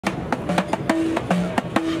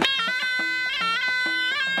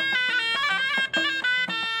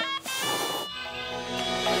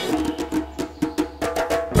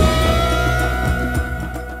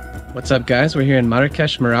What's up guys, we're here in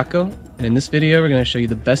Marrakech, Morocco, and in this video we're going to show you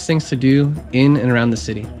the best things to do in and around the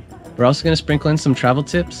city. We're also going to sprinkle in some travel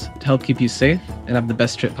tips to help keep you safe and have the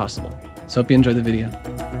best trip possible. So hope you enjoy the video.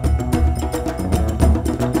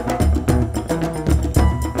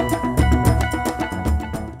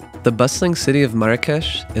 The bustling city of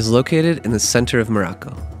Marrakech is located in the center of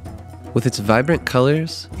Morocco. With its vibrant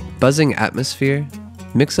colors, buzzing atmosphere,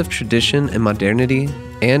 mix of tradition and modernity,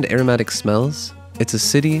 and aromatic smells, it's a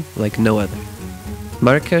city like no other.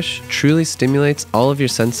 Marrakech truly stimulates all of your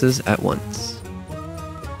senses at once.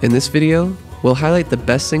 In this video, we'll highlight the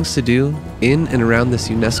best things to do in and around this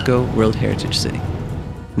UNESCO World Heritage City.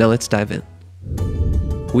 Now let's dive in.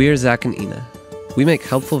 We are Zach and Ina. We make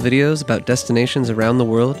helpful videos about destinations around the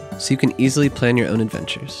world so you can easily plan your own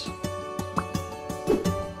adventures.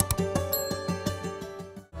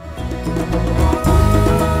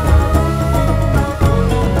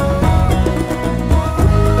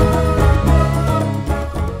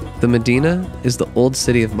 The Medina is the old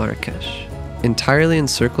city of Marrakech, entirely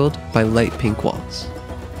encircled by light pink walls.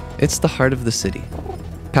 It's the heart of the city,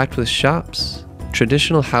 packed with shops,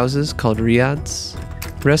 traditional houses called riads,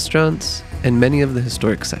 restaurants, and many of the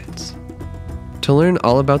historic sites. To learn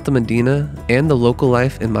all about the Medina and the local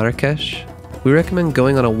life in Marrakech, we recommend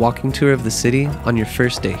going on a walking tour of the city on your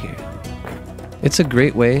first day here. It's a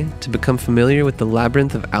great way to become familiar with the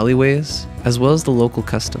labyrinth of alleyways as well as the local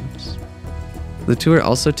customs. The tour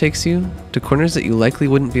also takes you to corners that you likely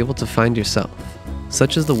wouldn't be able to find yourself,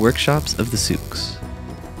 such as the workshops of the souks.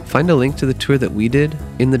 Find a link to the tour that we did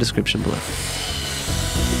in the description below.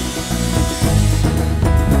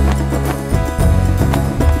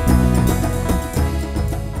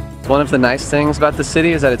 One of the nice things about the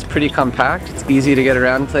city is that it's pretty compact. It's easy to get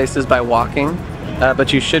around places by walking,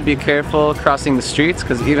 but you should be careful crossing the streets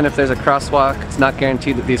because even if there's a crosswalk, it's not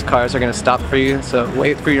guaranteed that these cars are going to stop for you, so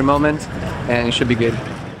wait for your moment and you should be good.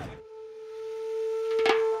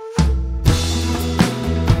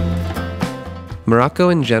 Morocco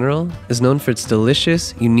in general is known for its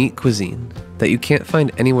delicious, unique cuisine that you can't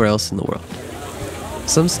find anywhere else in the world.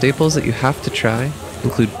 Some staples that you have to try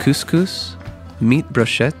include couscous, meat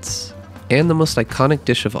brochettes, and the most iconic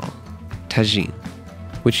dish of all, tagine,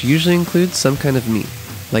 which usually includes some kind of meat,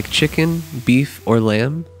 like chicken, beef, or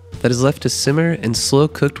lamb, that is left to simmer and slow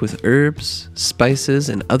cooked with herbs, spices,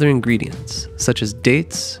 and other ingredients, such as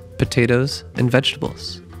dates, potatoes, and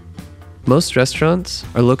vegetables. Most restaurants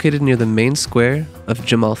are located near the main square of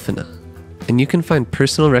Jemaa el-Fna, and you can find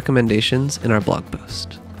personal recommendations in our blog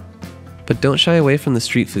post. But don't shy away from the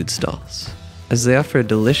street food stalls, as they offer a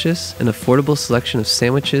delicious and affordable selection of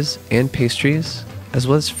sandwiches and pastries, as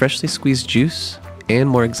well as freshly squeezed juice and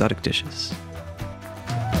more exotic dishes.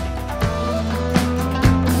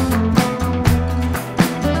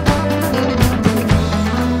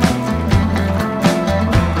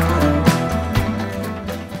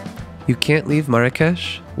 You can't leave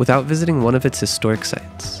Marrakech without visiting one of its historic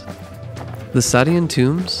sites. The Saadian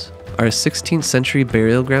Tombs are a 16th century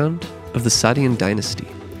burial ground of the Saadian dynasty,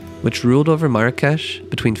 which ruled over Marrakech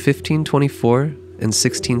between 1524 and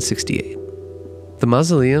 1668. The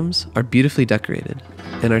mausoleums are beautifully decorated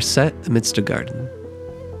and are set amidst a garden.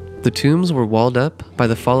 The tombs were walled up by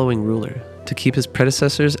the following ruler to keep his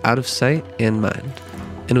predecessors out of sight and mind,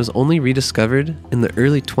 and was only rediscovered in the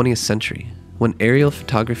early 20th century when aerial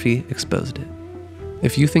photography exposed it.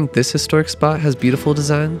 If you think this historic spot has beautiful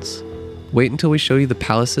designs, wait until we show you the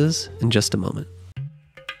palaces in just a moment.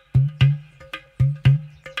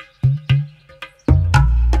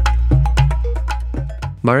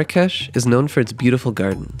 Marrakech is known for its beautiful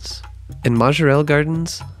gardens, and Majorelle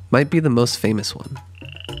Gardens might be the most famous one.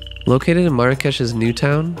 Located in Marrakech's new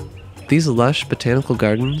town, these lush botanical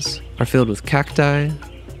gardens are filled with cacti,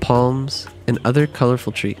 palms, and other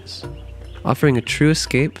colorful trees, offering a true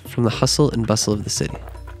escape from the hustle and bustle of the city.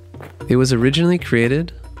 It was originally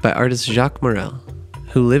created by artist Jacques Morel,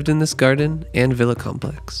 who lived in this garden and villa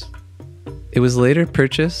complex. It was later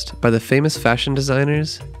purchased by the famous fashion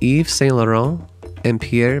designers Yves Saint Laurent and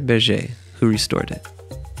Pierre Berger, who restored it.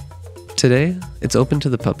 Today, it's open to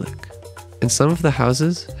the public, and some of the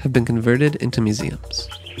houses have been converted into museums.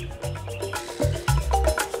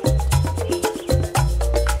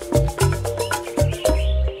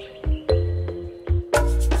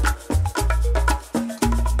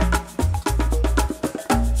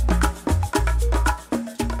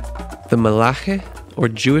 The Mellah, or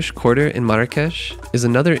Jewish Quarter in Marrakech, is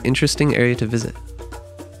another interesting area to visit.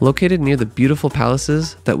 Located near the beautiful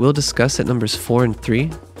palaces that we'll discuss at numbers 4 and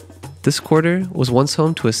 3, this quarter was once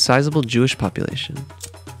home to a sizable Jewish population.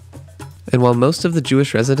 And while most of the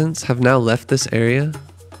Jewish residents have now left this area,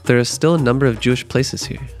 there are still a number of Jewish places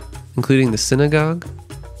here, including the synagogue,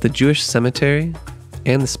 the Jewish cemetery,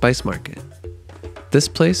 and the spice market. This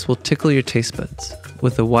place will tickle your taste buds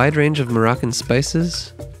with a wide range of Moroccan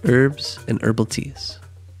spices, herbs, and herbal teas.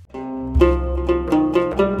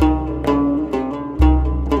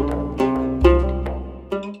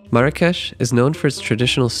 Marrakech is known for its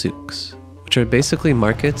traditional souks, which are basically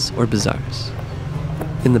markets or bazaars.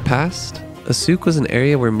 In the past, a souk was an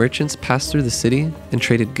area where merchants passed through the city and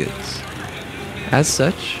traded goods. As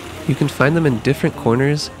such, you can find them in different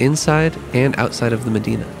corners inside and outside of the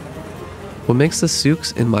Medina. What makes the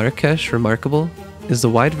souks in Marrakech remarkable is the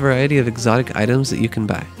wide variety of exotic items that you can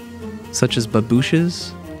buy, such as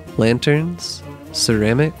babouches, lanterns,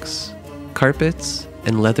 ceramics, carpets,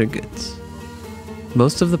 and leather goods.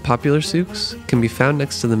 Most of the popular souks can be found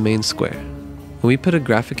next to the main square, and we put a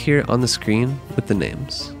graphic here on the screen with the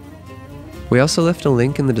names. We also left a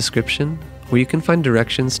link in the description where you can find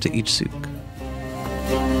directions to each souk.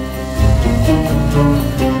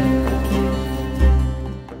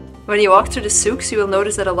 When you walk through the souks, you will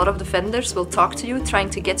notice that a lot of the vendors will talk to you, trying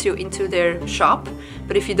to get you into their shop.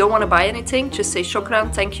 But if you don't want to buy anything, just say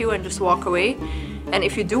shukran, thank you, and just walk away. And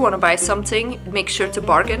if you do want to buy something, make sure to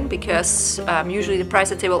bargain, because usually the price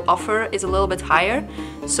that they will offer is a little bit higher.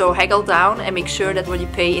 So haggle down and make sure that what you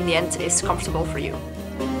pay in the end is comfortable for you.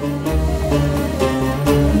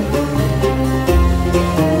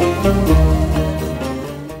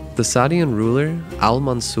 The Saadian ruler,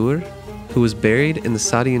 Al-Mansur, who was buried in the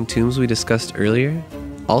Saadian Tombs we discussed earlier,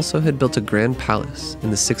 also had built a grand palace in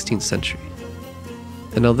the 16th century.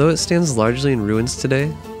 And although it stands largely in ruins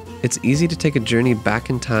today, it's easy to take a journey back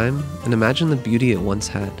in time and imagine the beauty it once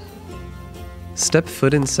had. Step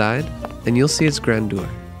foot inside and you'll see its grandeur,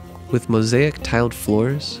 with mosaic tiled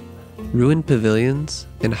floors, ruined pavilions,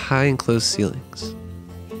 and high enclosed ceilings.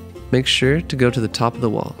 Make sure to go to the top of the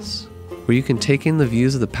walls, where you can take in the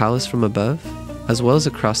views of the palace from above, as well as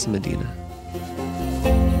across the Medina.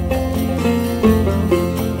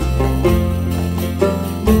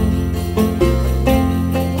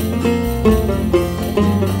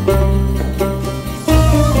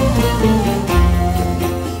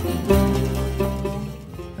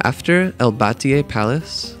 After Badi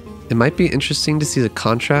Palace, it might be interesting to see the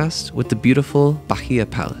contrast with the beautiful Bahia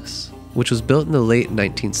Palace, which was built in the late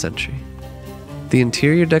 19th century. The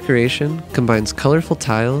interior decoration combines colorful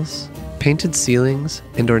tiles, painted ceilings,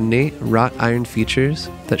 and ornate wrought iron features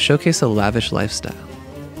that showcase a lavish lifestyle.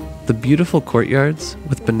 The beautiful courtyards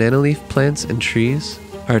with banana leaf plants and trees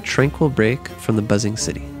are a tranquil break from the buzzing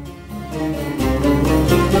city.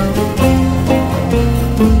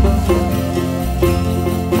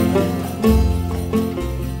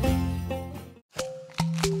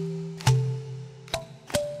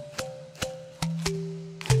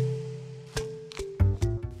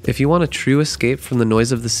 If you want a true escape from the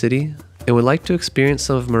noise of the city and would like to experience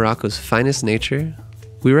some of Morocco's finest nature,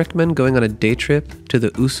 we recommend going on a day trip to the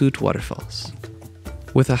Ouzoud Waterfalls.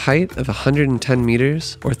 With a height of 110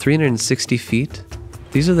 meters or 360 feet,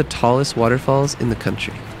 these are the tallest waterfalls in the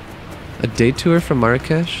country. A day tour from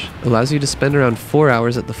Marrakech allows you to spend around 4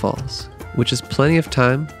 hours at the falls, which is plenty of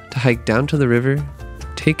time to hike down to the river,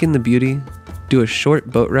 take in the beauty, do a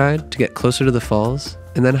short boat ride to get closer to the falls,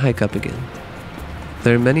 and then hike up again.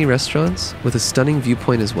 There are many restaurants with a stunning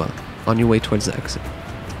viewpoint as well, on your way towards the exit.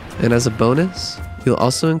 And as a bonus, you'll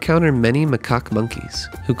also encounter many macaque monkeys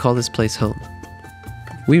who call this place home.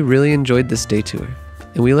 We really enjoyed this day tour,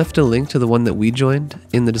 and we left a link to the one that we joined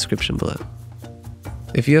in the description below.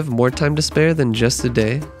 If you have more time to spare than just a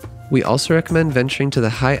day, we also recommend venturing to the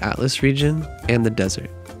High Atlas region and the desert.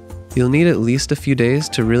 You'll need at least a few days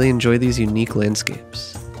to really enjoy these unique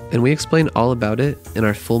landscapes, and we explain all about it in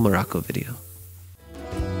our full Morocco video.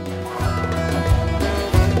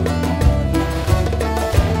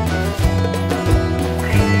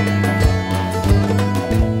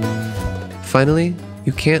 Finally,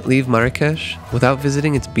 you can't leave Marrakech without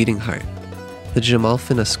visiting its beating heart, the Jemaa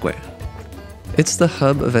Fina Square. It's the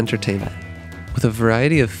hub of entertainment, with a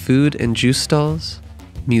variety of food and juice stalls,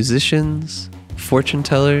 musicians, fortune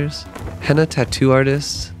tellers, henna tattoo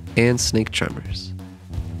artists, and snake charmers.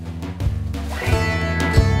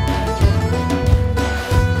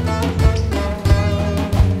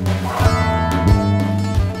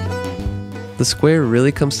 The square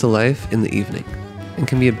really comes to life in the evening, and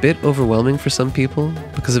can be a bit overwhelming for some people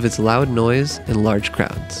because of its loud noise and large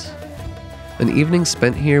crowds. An evening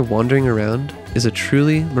spent here wandering around is a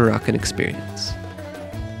truly Moroccan experience.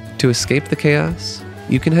 To escape the chaos,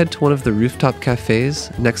 you can head to one of the rooftop cafes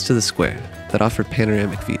next to the square that offer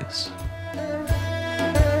panoramic views.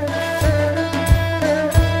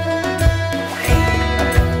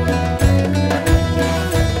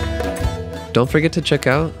 Don't forget to check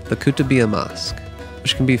out the Koutabia Mosque,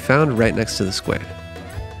 which can be found right next to the square.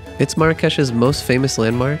 It's Marrakech's most famous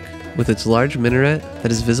landmark, with its large minaret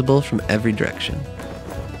that is visible from every direction.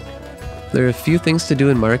 There are a few things to do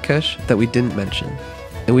in Marrakech that we didn't mention,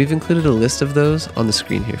 and we've included a list of those on the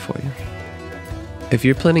screen here for you. If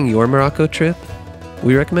you're planning your Morocco trip,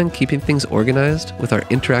 we recommend keeping things organized with our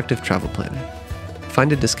interactive travel planner.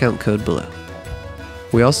 Find a discount code below.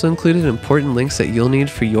 We also included important links that you'll need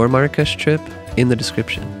for your Marrakech trip in the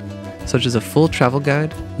description, such as a full travel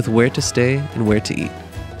guide with where to stay and where to eat,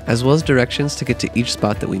 as well as directions to get to each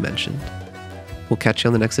spot that we mentioned. We'll catch you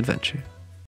on the next adventure.